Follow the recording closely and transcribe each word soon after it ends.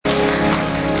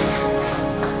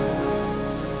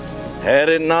Had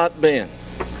it not been,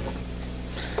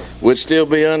 we'd still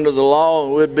be under the law,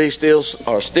 and we'd be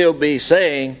still be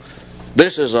saying,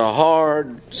 this is a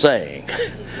hard saying.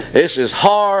 This is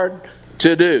hard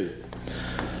to do.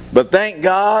 But thank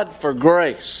God for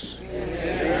grace.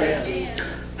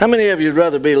 How many of you would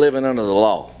rather be living under the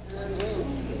law?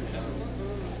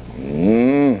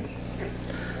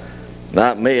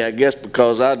 Not me, I guess,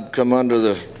 because I'd come under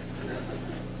the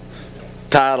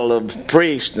title of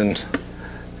priest and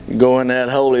go in that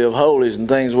holy of holies and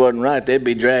things wasn't right. They'd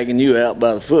be dragging you out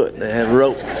by the foot. They had a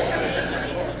rope.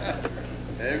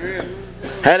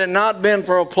 Had it not been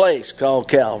for a place called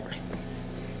Calvary.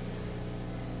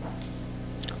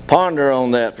 Ponder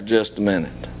on that for just a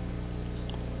minute.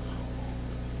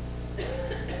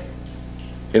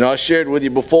 You know, I shared with you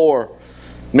before,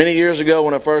 many years ago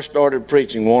when I first started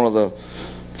preaching, one of the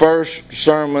first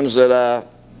sermons that I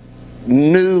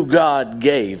knew God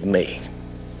gave me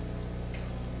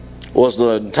was the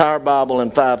entire Bible in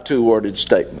 5 two-worded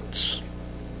statements.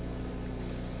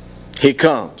 He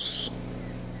comes.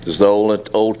 This is the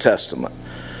Old Testament.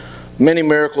 Many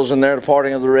miracles in there, the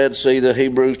parting of the Red Sea, the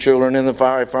Hebrew children in the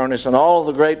fiery furnace, and all of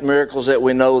the great miracles that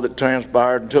we know that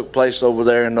transpired and took place over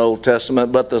there in the Old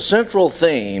Testament. But the central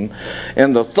theme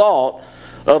and the thought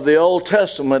of the Old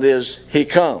Testament is He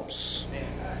comes.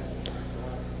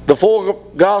 The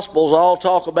 4 Gospels all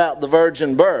talk about the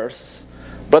virgin birth,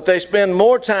 but they spend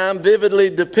more time vividly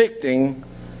depicting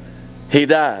He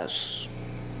dies.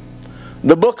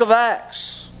 The book of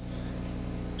Acts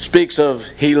speaks of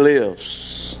He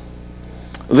lives.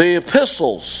 The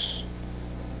epistles,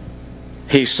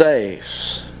 He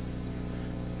saves.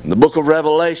 In the book of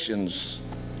Revelations,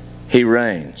 He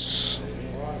reigns.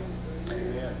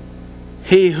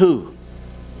 He who?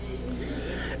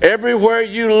 Everywhere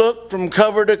you look from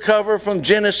cover to cover, from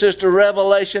Genesis to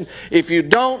Revelation, if you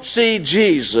don't see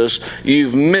Jesus,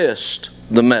 you've missed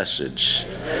the message.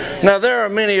 Now, there are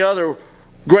many other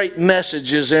great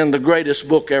messages in the greatest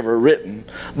book ever written,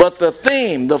 but the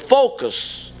theme, the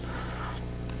focus,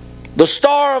 the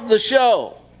star of the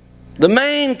show, the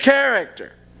main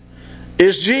character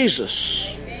is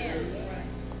Jesus.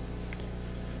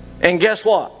 And guess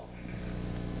what?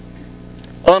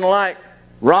 Unlike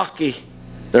Rocky,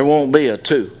 there won't be a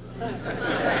 2.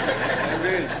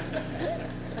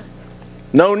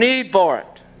 No need for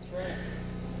it.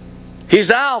 He's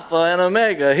Alpha and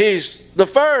Omega. He's the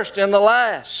first and the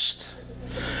last.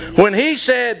 When He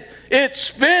said, it's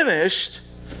finished,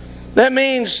 that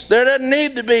means there doesn't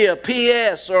need to be a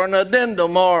PS or an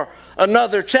addendum or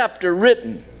another chapter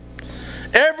written.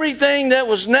 Everything that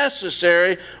was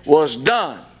necessary was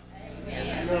done.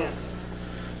 Amen.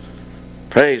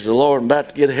 Praise the Lord. I'm about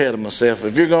to get ahead of myself.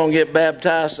 If you're going to get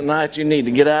baptized tonight, you need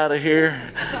to get out of here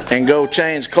and go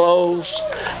change clothes.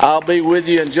 I'll be with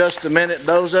you in just a minute.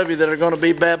 Those of you that are going to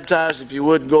be baptized, if you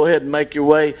would, go ahead and make your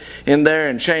way in there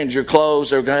and change your clothes.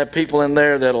 They're going to have people in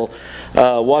there that'll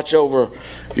watch over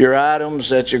your items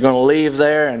that you're going to leave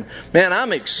there. And man,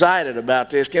 I'm excited about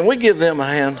this. Can we give them a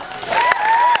hand?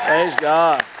 Praise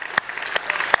God.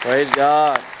 Praise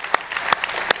God.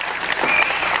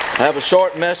 I have a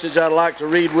short message I'd like to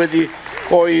read with you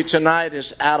for you tonight.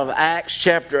 It's out of Acts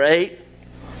chapter 8.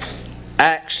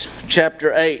 Acts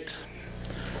chapter 8.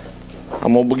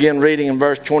 I'm going to begin reading in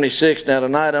verse 26. Now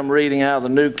tonight I'm reading out of the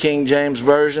New King James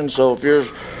Version, so if your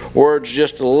word's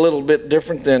just a little bit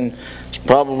different, then it's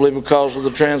probably because of the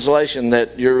translation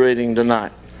that you're reading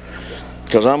tonight.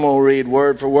 Because I'm going to read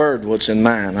word for word what's in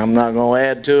mine. I'm not going to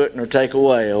add to it nor take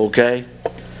away, okay?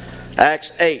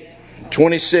 Acts 8,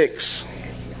 26.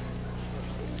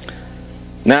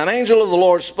 Now an angel of the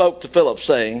Lord spoke to Philip,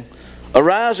 saying,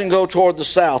 Arise and go toward the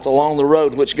south along the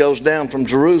road which goes down from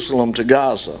Jerusalem to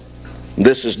Gaza.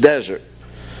 This is desert.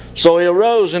 So he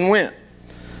arose and went.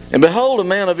 And behold, a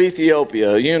man of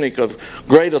Ethiopia, a eunuch of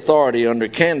great authority under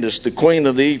Candace, the queen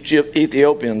of the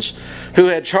Ethiopians, who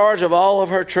had charge of all of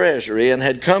her treasury and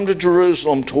had come to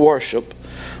Jerusalem to worship,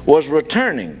 was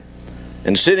returning.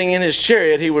 And sitting in his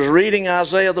chariot, he was reading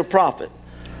Isaiah the prophet.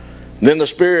 Then the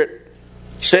Spirit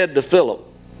said to Philip,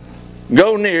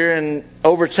 Go near and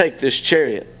overtake this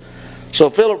chariot. So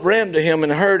Philip ran to him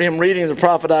and heard him reading the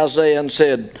prophet Isaiah and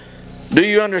said, Do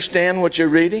you understand what you're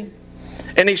reading?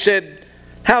 And he said,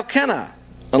 How can I,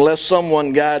 unless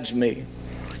someone guides me?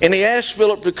 And he asked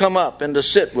Philip to come up and to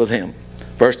sit with him.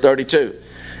 Verse 32.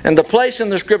 And the place in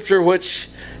the scripture which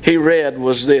he read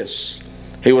was this: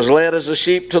 He was led as a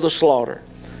sheep to the slaughter,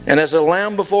 and as a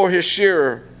lamb before his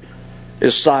shearer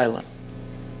is silent,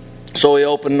 so he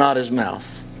opened not his mouth.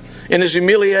 In his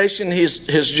humiliation his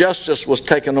justice was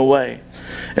taken away.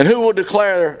 And who will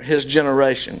declare his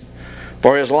generation?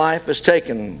 For his life is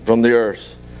taken from the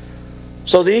earth.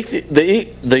 So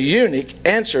the eunuch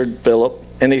answered Philip,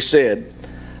 and he said,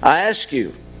 I ask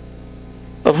you,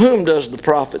 of whom does the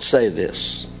prophet say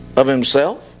this? Of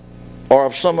himself or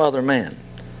of some other man?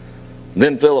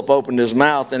 Then Philip opened his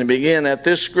mouth, and he began at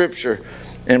this scripture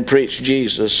and preached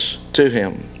Jesus to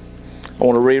him. I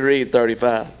want to reread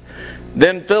 35.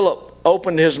 Then Philip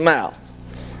opened his mouth,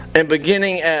 and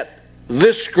beginning at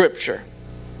this scripture,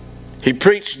 he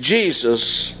preached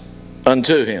Jesus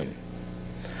unto him.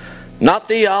 Not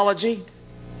theology,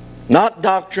 not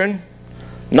doctrine,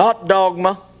 not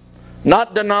dogma,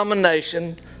 not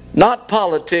denomination, not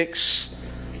politics,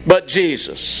 but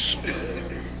Jesus.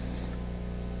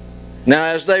 Now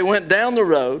as they went down the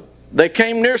road, they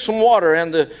came near some water,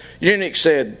 and the eunuch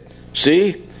said,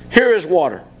 See, here is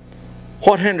water.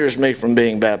 What hinders me from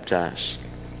being baptized?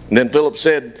 And then Philip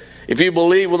said, If you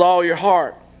believe with all your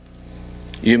heart,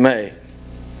 you may.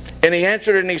 And he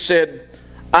answered and he said,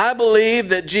 I believe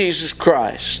that Jesus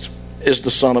Christ is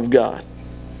the Son of God.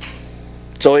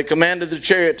 So he commanded the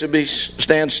chariot to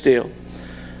stand still.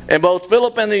 And both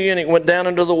Philip and the eunuch went down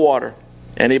into the water,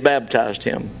 and he baptized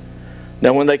him.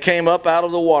 Now when they came up out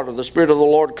of the water, the Spirit of the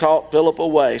Lord caught Philip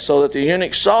away, so that the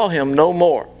eunuch saw him no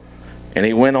more. And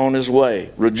he went on his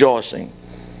way, rejoicing.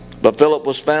 But Philip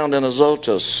was found in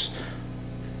Azotus,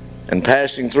 and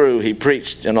passing through, he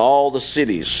preached in all the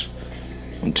cities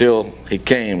until he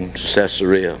came to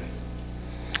Caesarea.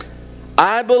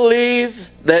 I believe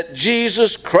that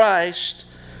Jesus Christ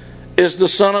is the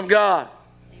Son of God.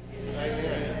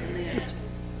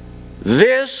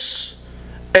 This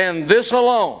and this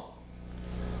alone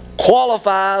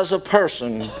qualifies a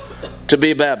person to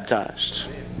be baptized.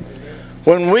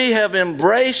 When we have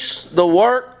embraced the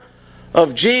work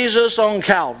of Jesus on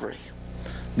Calvary,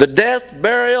 the death,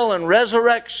 burial, and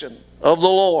resurrection of the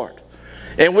Lord,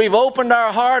 and we've opened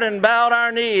our heart and bowed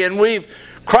our knee, and we've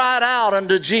cried out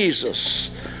unto Jesus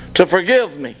to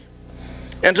forgive me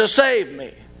and to save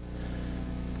me,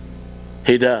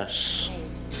 He does.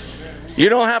 You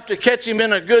don't have to catch Him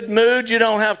in a good mood. You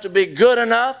don't have to be good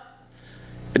enough.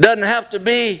 It doesn't have to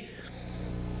be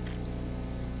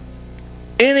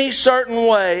any certain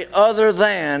way other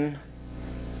than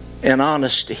in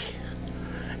honesty.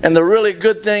 And the really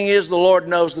good thing is the Lord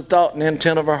knows the thought and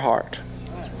intent of our heart.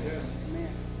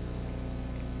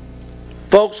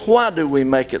 Folks, why do we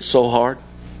make it so hard?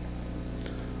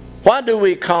 Why do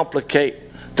we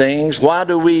complicate things? Why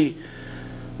do we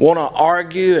want to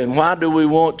argue? And why do we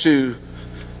want to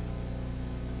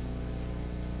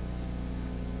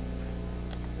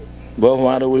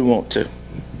why do we want to?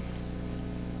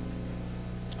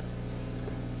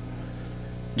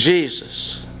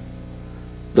 Jesus,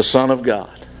 the Son of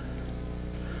God,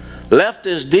 left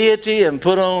His deity and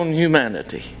put on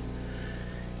humanity,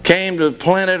 came to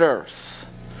planet Earth,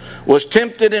 was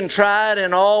tempted and tried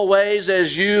in all ways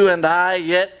as you and I,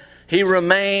 yet He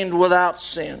remained without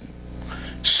sin,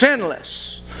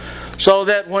 sinless, so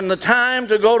that when the time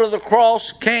to go to the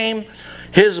cross came,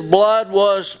 His blood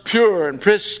was pure and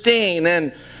pristine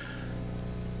and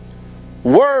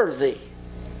worthy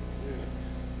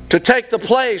to take the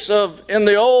place of, in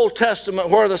the Old Testament,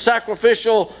 where the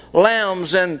sacrificial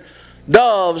lambs and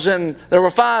doves, and there were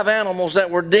 5 animals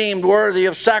that were deemed worthy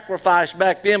of sacrifice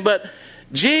back then. But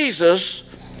Jesus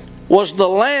was the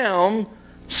lamb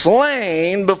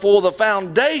slain before the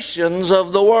foundations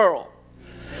of the world.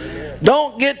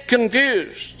 Don't get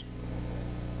confused.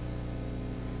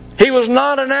 He was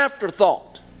not an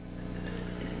afterthought.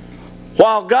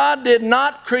 While God did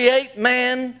not create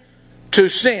man to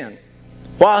sin,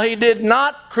 while He did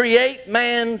not create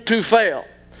man to fail,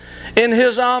 in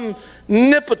His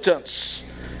omnipotence,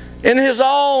 in His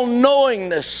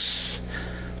all-knowingness,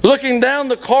 looking down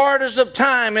the corridors of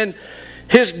time, in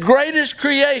His greatest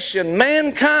creation,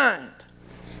 mankind,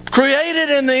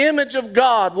 created in the image of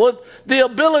God with the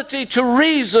ability to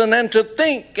reason and to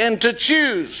think and to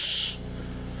choose,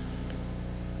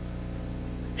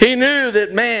 He knew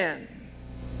that man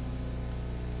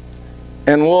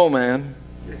and woman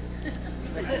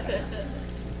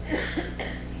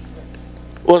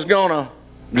was going to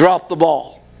drop the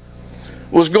ball,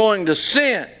 was going to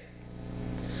sin.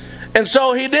 And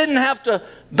so He didn't have to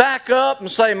back up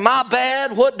and say, my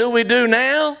bad, what do we do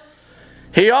now?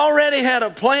 He already had a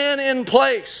plan in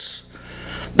place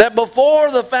that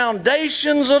before the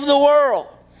foundations of the world,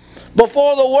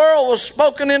 before the world was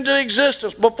spoken into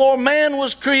existence, before man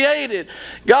was created,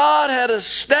 God had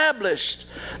established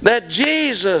that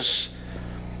Jesus,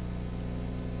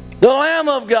 the Lamb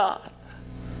of God,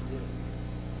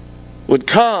 would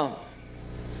come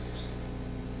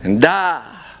and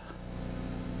die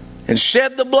and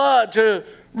shed the blood to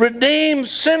redeem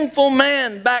sinful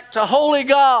man back to holy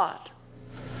God.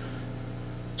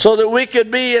 so that we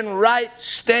could be in right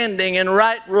standing and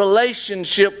right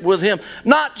relationship with Him.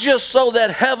 Not just so that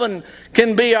heaven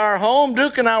can be our home.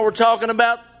 Duke and I were talking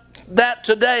about that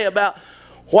today, about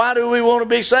why do we want to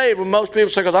be saved? Well, most people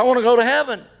say, because I want to go to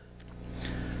heaven.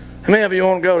 How many of you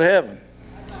want to go to heaven?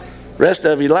 Rest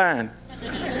of you lying.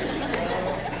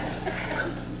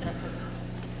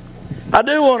 I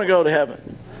do want to go to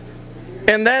heaven.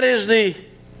 And that is the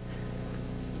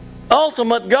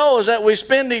ultimate goal, is that we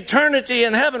spend eternity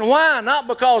in heaven. Why? Not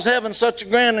because heaven's such a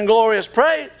grand and glorious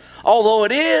place, although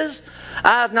it is.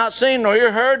 Eye hath not seen nor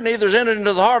ear heard, neither is entered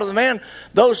into the heart of the man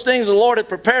those things the Lord hath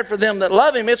prepared for them that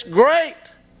love Him. It's great.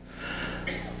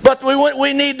 But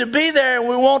we need to be there, and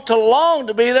we want to long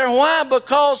to be there. Why?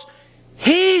 Because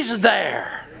He's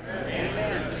there.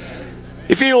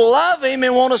 If you love Him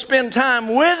and want to spend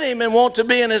time with Him and want to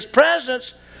be in His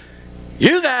presence,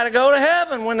 you got to go to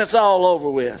heaven when it's all over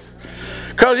with.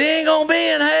 Because you ain't going to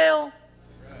be in hell.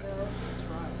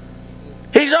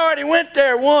 He's already went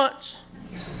there once.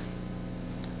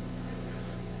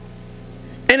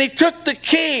 And He took the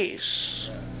keys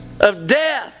of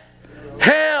death,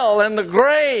 hell, and the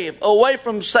grave away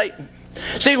from Satan.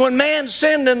 See, when man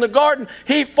sinned in the garden,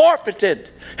 he forfeited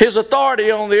his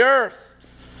authority on the earth.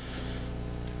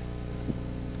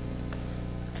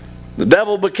 The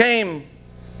devil became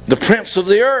the prince of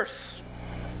the earth.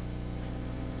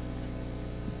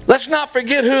 Let's not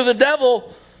forget who the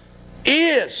devil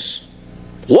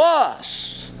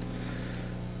was.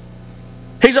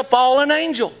 He's a fallen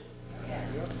angel.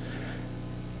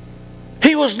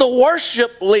 He was the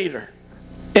worship leader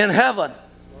in heaven.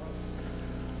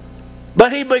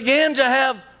 But he began to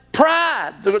have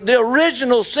pride. The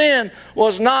original sin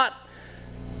was not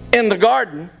in the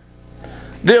garden.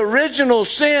 The original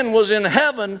sin was in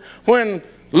heaven when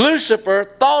Lucifer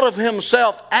thought of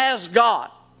himself as God.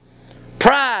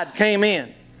 Pride came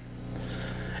in.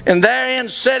 And therein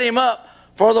set him up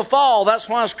for the fall. That's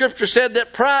why Scripture said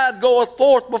that pride goeth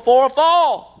forth before a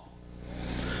fall.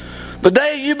 The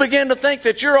day you begin to think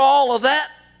that you're all of that,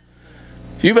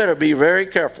 you better be very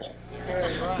careful.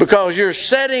 Because you're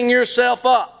setting yourself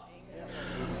up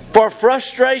for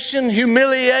frustration,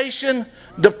 humiliation,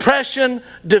 depression,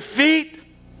 defeat.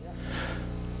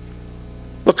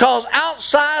 Because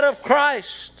outside of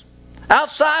Christ,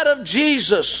 outside of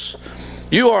Jesus,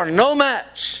 you are no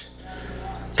match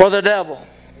for the devil.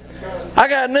 I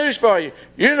got news for you.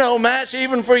 You're no match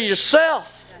even for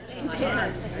yourself.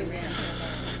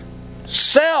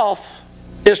 Self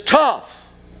is tough.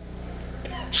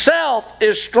 Self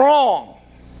is strong.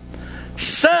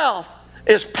 Self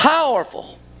is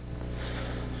powerful.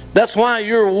 That's why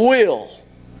your will,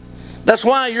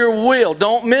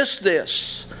 don't miss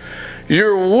this.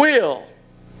 Your will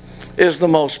is the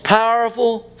most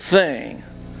powerful thing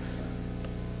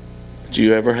that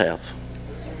you ever have.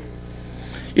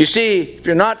 You see, if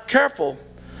you're not careful,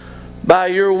 by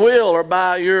your will or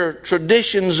by your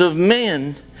traditions of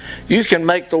men, you can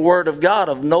make the Word of God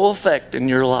of no effect in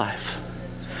your life.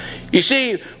 You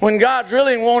see, when God's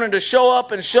really wanting to show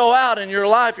up and show out in your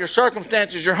life, your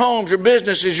circumstances, your homes, your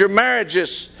businesses, your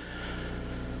marriages,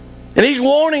 and He's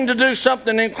wanting to do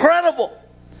something incredible,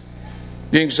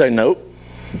 you can say, nope,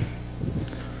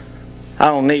 I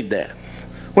don't need that.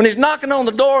 When He's knocking on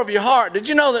the door of your heart, did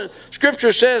you know that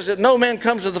Scripture says that no man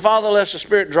comes to the Father unless the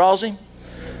Spirit draws him?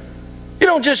 You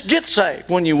don't just get saved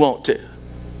when you want to.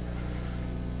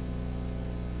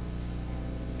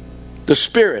 The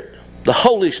Spirit, the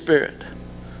Holy Spirit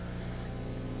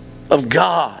of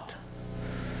God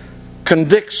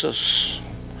convicts us,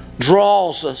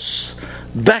 draws us,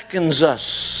 beckons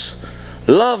us,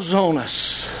 loves on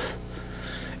us,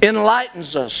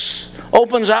 enlightens us,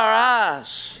 opens our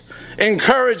eyes,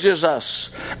 encourages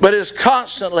us, but is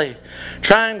constantly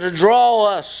trying to draw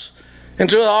us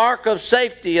into the ark of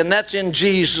safety, and that's in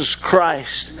Jesus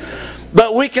Christ.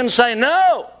 But we can say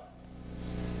no,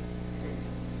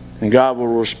 and God will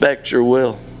respect your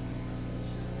will.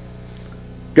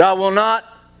 God will not,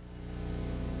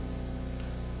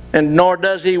 and nor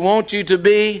does He want you to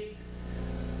be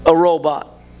a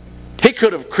robot. He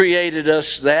could have created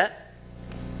us that.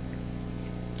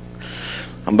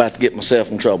 I'm about to get myself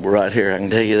in trouble right here. I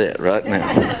can tell you that right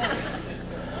now.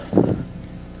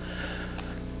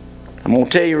 I'm going to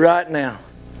tell you right now.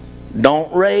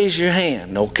 Don't raise your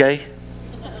hand, okay?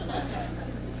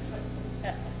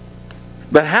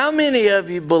 But how many of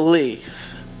you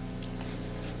believe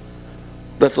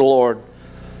that the Lord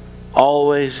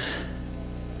always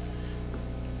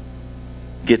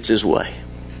gets His way?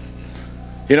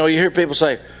 You know, you hear people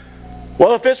say,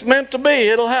 well, if it's meant to be,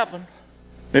 it'll happen.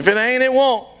 If it ain't, it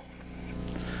won't.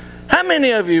 How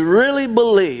many of you really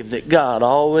believe that God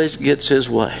always gets His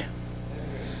way?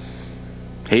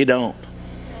 He don't.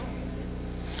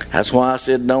 That's why I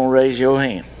said don't raise your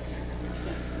hand.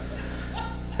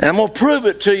 And I'm going to prove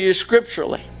it to you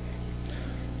scripturally.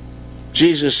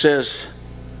 Jesus says,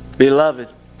 Beloved,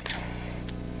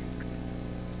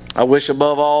 I wish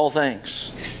above all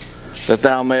things that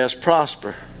thou mayest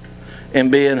prosper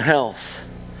and be in health,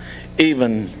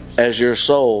 even as your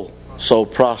soul so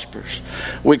prospers.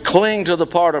 We cling to the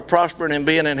part of prospering and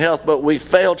being in health, but we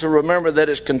fail to remember that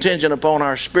it's contingent upon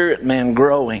our spirit man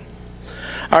growing.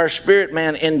 Our spirit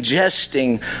man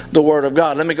ingesting the Word of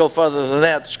God. Let me go further than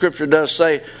that. Scripture does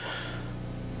say,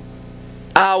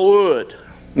 I would,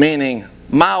 meaning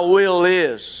my will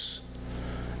is,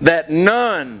 that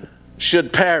none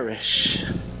should perish.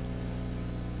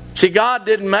 See, God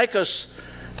didn't make us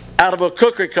out of a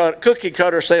cookie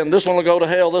cutter saying, this one will go to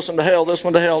hell, this one to hell, this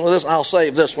one to hell, this I'll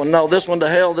save this one. No, this one to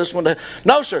hell, this one to hell.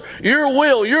 No, sir. Your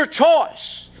will, your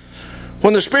choice,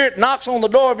 when the Spirit knocks on the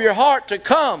door of your heart to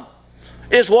come,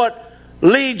 is what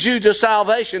leads you to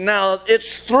salvation. Now,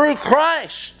 it's through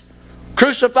Christ,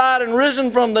 crucified and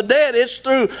risen from the dead. It's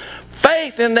through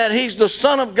faith in that He's the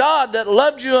Son of God that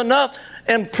loved you enough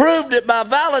and proved it by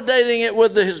validating it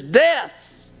with His death.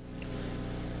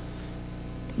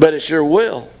 But it's your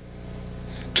will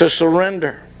to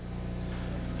surrender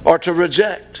or to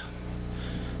reject.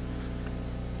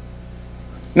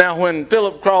 Now, when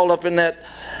Philip crawled up in that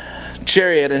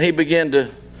chariot and he began to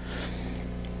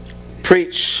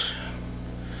preach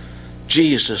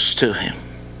Jesus to him,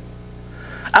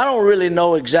 I don't really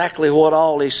know exactly what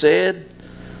all he said.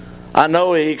 I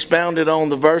know he expounded on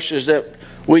the verses that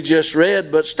we just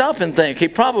read, but stop and think. He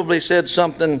probably said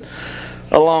something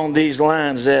along these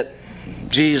lines that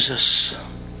Jesus,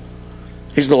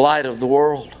 He's the light of the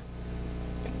world.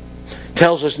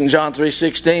 Tells us in John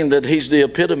 3:16 that He's the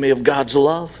epitome of God's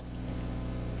love.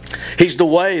 He's the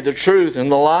way, the truth,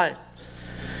 and the light.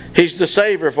 He's the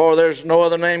Savior, for there's no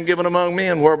other name given among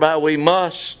men whereby we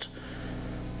must.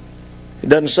 It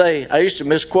doesn't say, I used to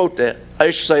misquote that. I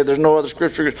used to say there's no other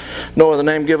scripture, no other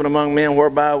name given among men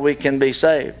whereby we can be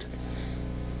saved.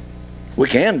 We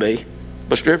can be,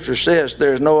 but Scripture says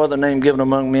there's no other name given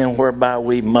among men whereby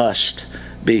we must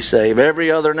be saved. Every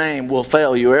other name will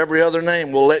fail you. Every other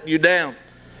name will let you down.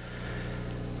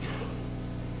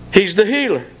 He's the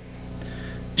healer.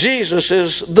 Jesus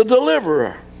is the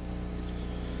deliverer.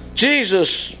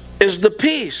 Jesus is the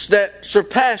peace that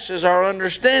surpasses our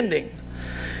understanding.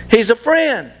 He's a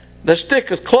friend that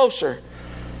sticketh closer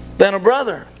than a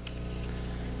brother.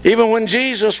 Even when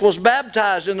Jesus was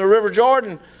baptized in the River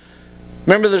Jordan,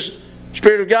 remember the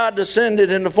Spirit of God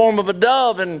descended in the form of a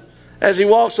dove, and as He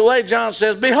walks away, John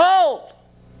says, Behold,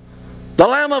 the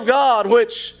Lamb of God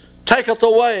which taketh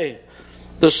away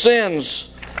the sins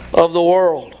of the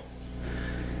world.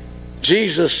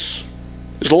 Jesus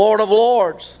is Lord of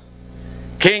lords,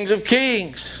 King of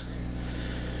kings.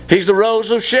 He's the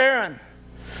Rose of Sharon.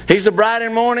 He's the bright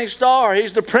and morning star.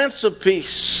 He's the Prince of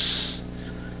Peace.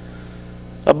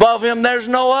 Above Him there's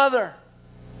no other.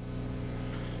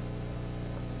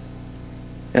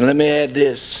 And let me add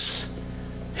this.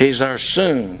 He's our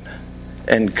soon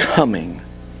and coming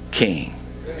King.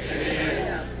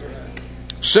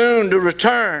 Soon to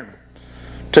return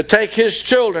to take His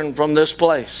children from this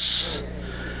place.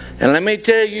 And let me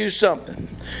tell you something.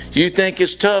 You think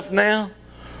it's tough now?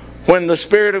 When the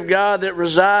Spirit of God that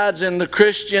resides in the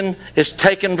Christian is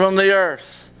taken from the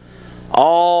earth,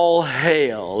 all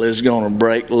hell is going to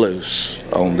break loose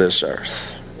on this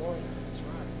earth.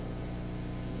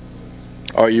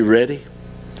 Are you ready?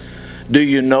 Do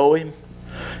you know Him?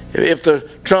 If the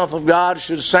trump of God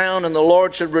should sound and the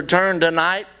Lord should return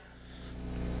tonight,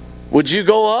 would you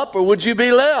go up or would you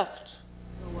be left?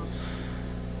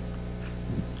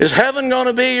 Is heaven going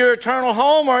to be your eternal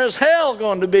home, or is hell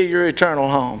going to be your eternal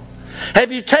home?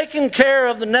 Have you taken care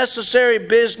of the necessary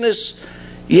business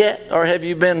yet, or have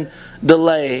you been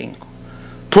delaying,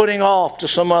 putting off to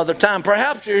some other time?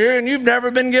 Perhaps you're here and you've never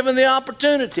been given the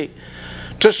opportunity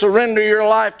to surrender your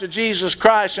life to Jesus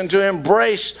Christ and to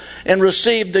embrace and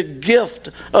receive the gift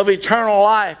of eternal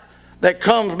life that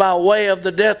comes by way of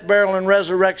the death, burial, and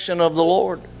resurrection of the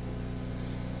Lord.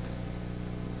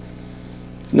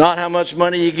 Not how much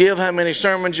money you give, how many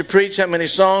sermons you preach, how many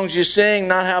songs you sing,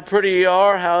 not how pretty you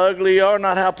are, how ugly you are,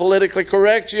 not how politically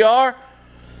correct you are.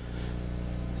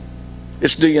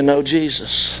 It's, do you know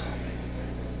Jesus?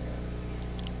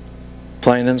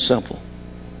 Plain and simple.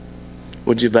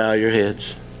 Would you bow your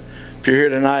heads? If you're here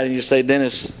tonight and you say,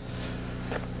 Dennis,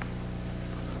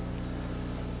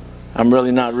 I'm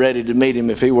really not ready to meet Him.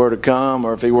 If He were to come,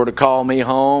 or if He were to call me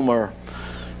home, or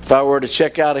if if I were to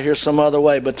check out of here some other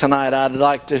way. But tonight I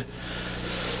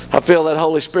feel that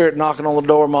Holy Spirit knocking on the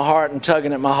door of my heart and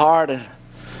tugging at my heart. And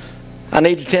I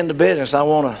need to tend to business. I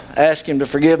want to ask Him to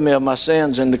forgive me of my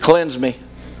sins and to cleanse me.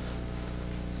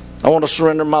 I want to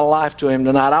surrender my life to Him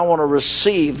tonight. I want to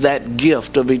receive that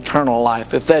gift of eternal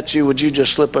life. If that's you, would you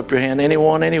just slip up your hand?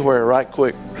 Anyone, anywhere, right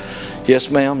quick.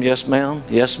 Yes, ma'am. Yes, ma'am.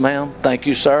 Yes, ma'am. Thank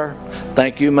you, sir.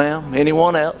 Thank you, ma'am.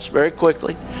 Anyone else? Very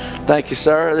quickly. Thank you,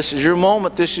 sir. This is your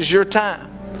moment. This is your time.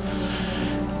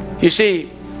 You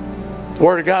see, the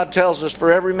Word of God tells us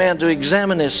for every man to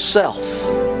examine himself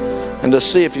and to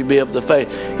see if you be of the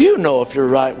faith. You know if you're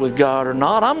right with God or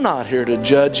not. I'm not here to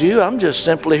judge you. I'm just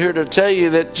simply here to tell you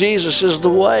that Jesus is the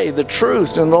way, the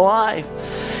truth, and the life.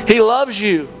 He loves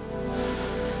you.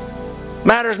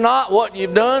 Matters not what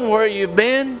you've done, where you've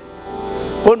been.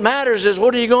 What matters is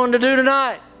what are you going to do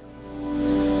tonight?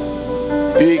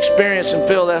 If you experience and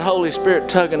feel that Holy Spirit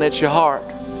tugging at your heart,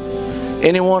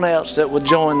 anyone else that would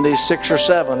join these 6 or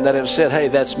 7 that have said, hey,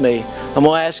 that's me. I'm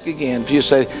going to ask again. If you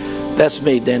say, that's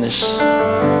me, Dennis,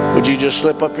 would you just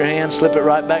slip up your hand, slip it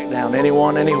right back down?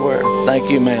 Anyone, anywhere? Thank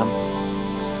you, ma'am.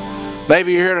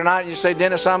 Maybe you're here tonight and you say,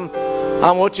 Dennis, I'm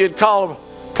what you'd call a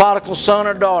prodigal son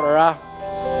or daughter. I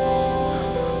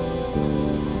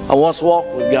once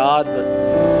walked with God, but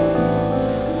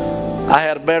I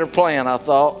had a better plan, I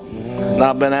thought. And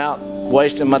I've been out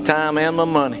wasting my time and my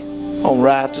money on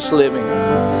righteous living.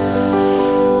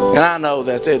 And I know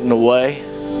that isn't the way.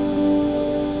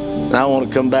 And I want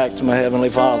to come back to my Heavenly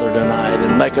Father tonight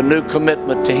and make a new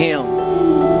commitment to Him.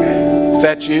 If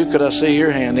that's you, could I see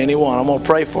your hand? Anyone? I'm going to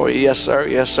pray for you. Yes, sir.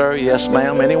 Yes, sir. Yes,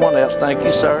 ma'am. Anyone else? Thank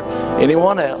you, sir.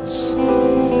 Anyone else?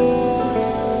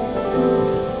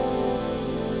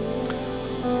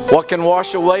 What can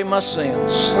wash away my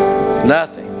sins?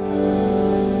 Nothing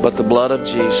but the blood of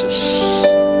Jesus.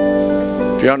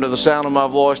 If you're under the sound of my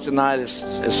voice tonight, it's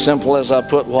as simple as I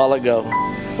put a while ago.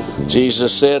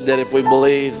 Jesus said that if we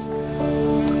believe,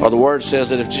 or the Word says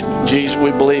that if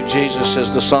we believe Jesus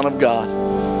is the Son of God,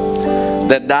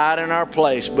 that died in our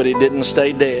place, but He didn't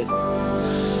stay dead.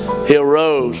 He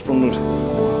arose from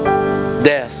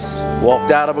death,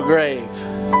 walked out of a grave.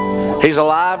 He's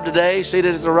alive today,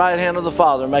 seated at the right hand of the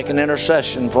Father, making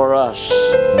intercession for us.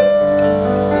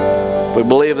 If we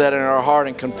believe that in our heart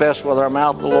and confess with our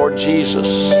mouth the Lord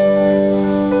Jesus,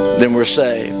 then we're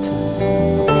saved.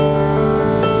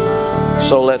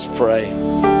 So let's pray.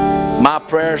 My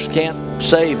prayers can't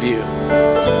save you.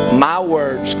 My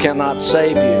words cannot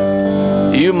save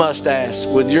you. You must ask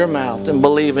with your mouth and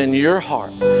believe in your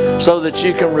heart so that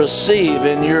you can receive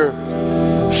in your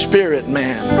spirit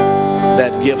man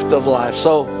that gift of life.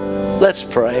 So let's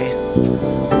pray.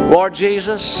 Lord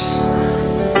Jesus,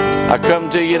 I come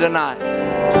to you tonight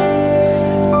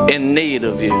in need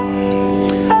of you.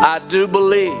 I do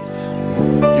believe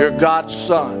you're God's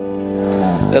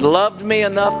Son that loved me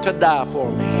enough to die for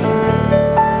me.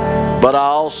 But I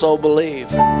also believe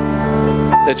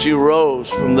that you rose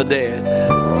from the dead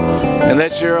and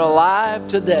that you're alive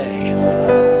today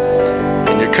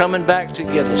and you're coming back to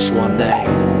get us one day.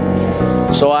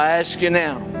 So I ask you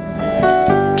now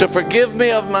to forgive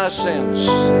me of my sins,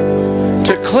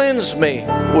 to cleanse me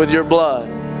with your blood,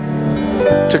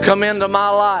 to come into my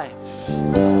life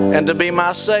and to be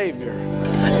my Savior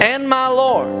and my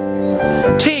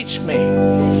Lord. Teach me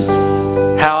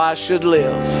how I should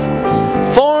live.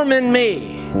 Form in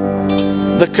me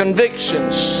the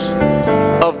convictions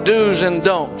of do's and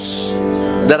don'ts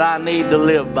that I need to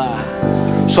live by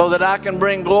so that I can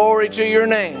bring glory to your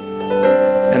name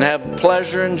and have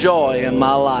pleasure and joy in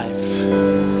my life.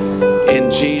 In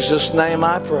Jesus' name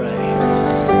I pray.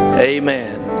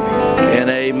 Amen and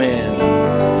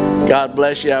amen. God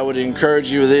bless you. I would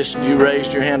encourage you with this. If you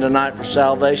raised your hand tonight for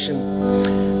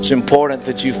salvation, it's important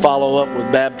that you follow up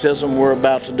with baptism. We're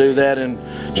about to do that in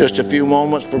just a few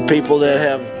moments for people that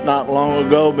have not long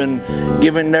ago been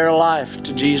giving their life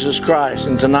to Jesus Christ.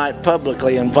 And tonight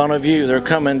publicly in front of you, they're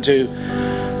coming to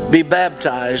be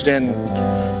baptized. And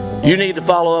you need to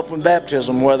follow up with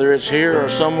baptism, whether it's here or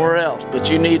somewhere else. But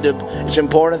it's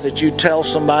important that you tell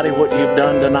somebody what you've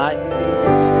done tonight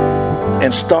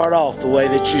and start off the way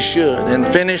that you should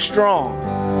and finish strong.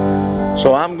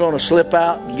 So I'm going to slip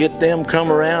out and get them,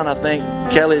 come around. I think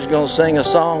Kelly's going to sing a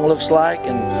song, looks like,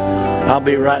 and I'll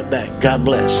be right back. God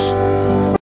bless.